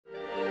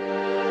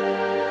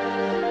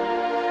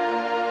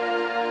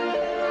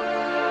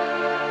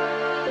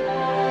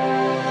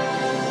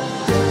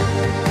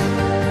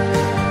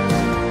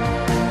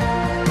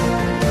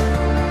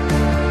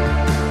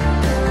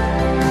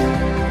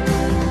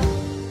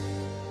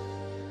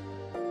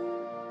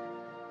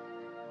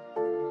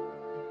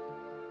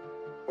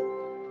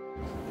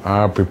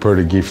I prepared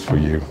a gift for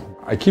you.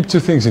 I keep two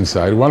things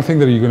inside, one thing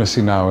that you're going to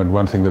see now and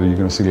one thing that you're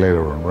going to see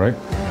later on, right?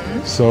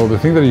 So the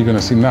thing that you're going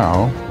to see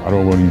now, I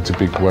don't want you to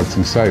pick what's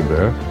inside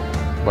there,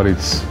 but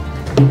it's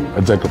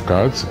a deck of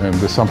cards, and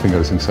there's something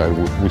else inside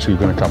which we're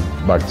going to come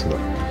back to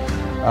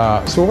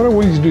that. So what I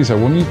want you to do is I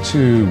want you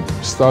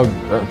to start,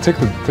 take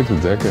the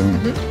deck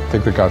and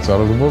take the cards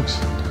out of the box,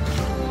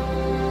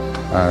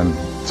 and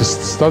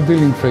just start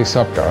dealing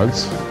face-up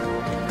cards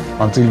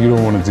until you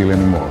don't want to deal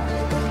anymore.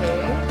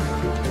 Okay.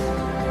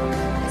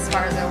 As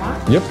far as I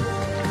want? Yep.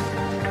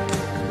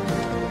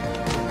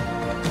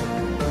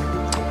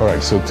 All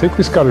right, so take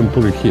this card and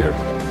put it here.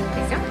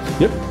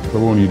 Yep, I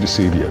don't want you to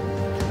see it yet.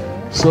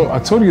 So I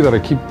told you that I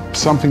keep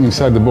something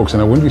inside the box,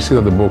 and I want you to see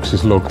that the box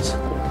is locked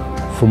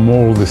from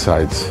all the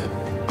sides,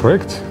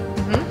 correct?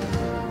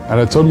 And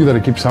I told you that I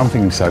keep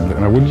something inside,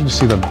 and I want you to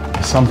see that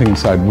there's something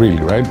inside really,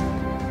 right?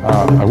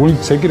 I want you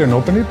to take it and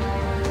open it.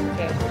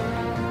 Okay.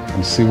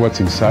 And see what's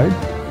inside.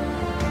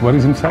 What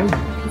is inside?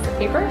 Piece of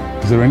paper?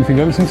 Is there anything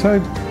else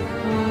inside?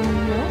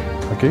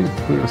 No. Okay,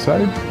 put it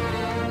aside.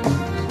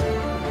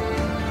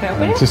 Can I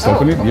open it? Just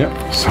open it,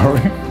 yeah,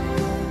 sorry.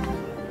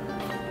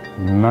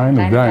 Nine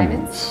of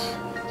diamonds.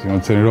 Do you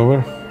want to turn it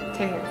over?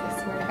 Turn it, I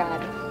swear to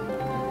God.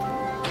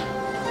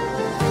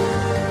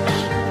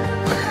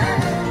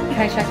 Can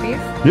I check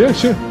these? Yeah,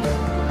 sure.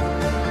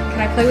 Can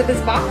I play with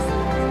this box?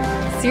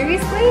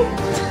 Seriously?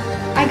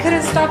 I could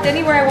have stopped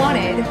anywhere I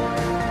wanted.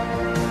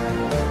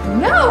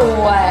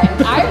 No!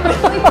 I'm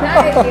really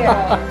mad at you.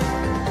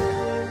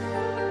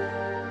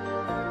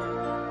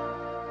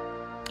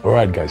 All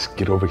right, guys,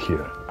 get over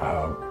here.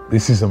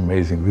 This is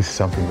amazing. This is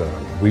something that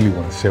I really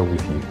want to share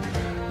with you.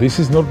 This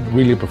is not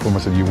really a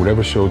performance that you would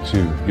ever show to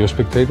your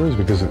spectators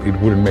because it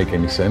wouldn't make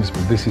any sense,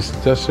 but this is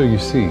just so you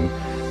see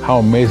how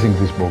amazing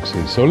this box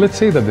is. So let's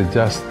say that they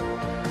just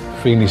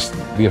finished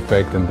the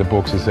effect and the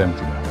box is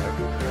empty now.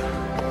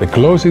 Right? They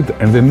close it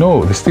and they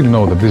still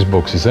know that this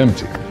box is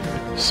empty.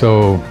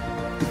 So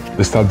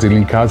they start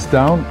dealing cards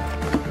down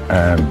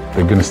and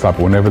they're going to stop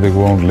whenever they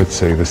want. Let's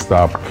say they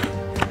stop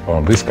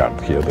on this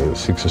card here, the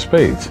six of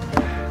spades.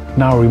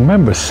 Now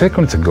remember,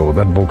 seconds ago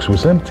that box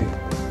was empty.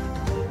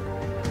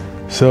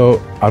 So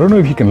I don't know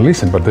if you can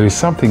listen, but there is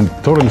something,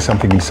 totally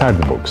something inside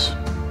the box.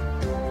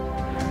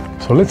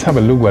 So let's have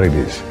a look what it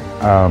is.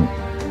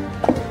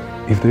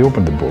 If they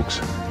open the box,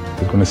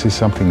 they're going to see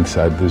something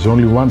inside. There's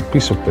only one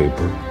piece of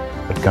paper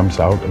that comes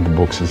out and the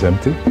box is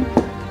empty.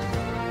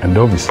 And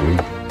obviously,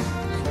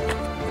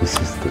 this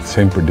is the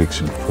same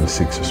prediction for the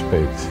six of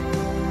spades.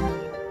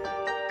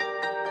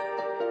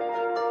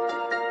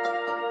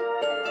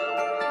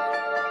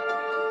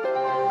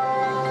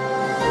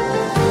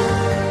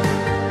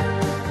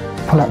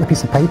 Pull out the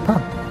piece of paper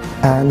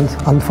and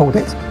unfold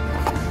it.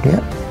 Yeah.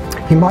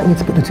 You might need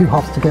to put the two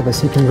halves together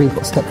so you can read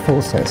what step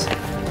 4 says.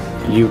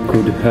 You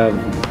could have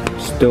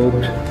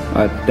stopped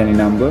at any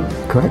number.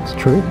 Correct,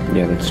 true.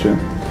 Yeah, that's true.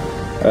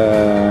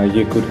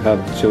 You could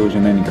have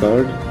chosen any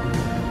card,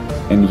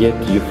 and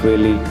yet you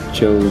freely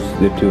chose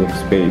the two of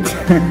spades.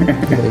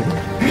 There you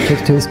go.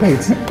 Chose two of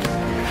spades.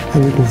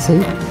 And you can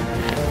see,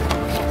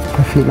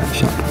 perfectly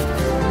match up.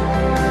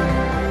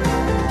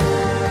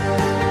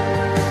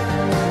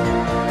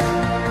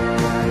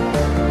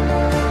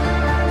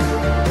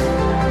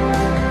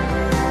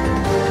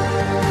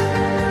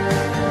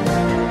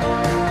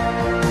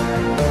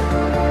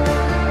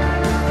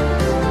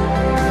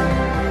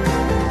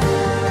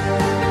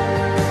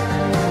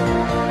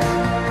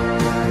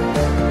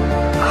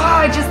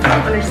 I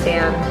don't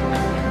understand.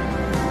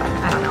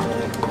 I don't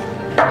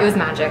know. It was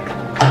magic.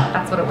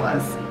 That's what it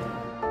was.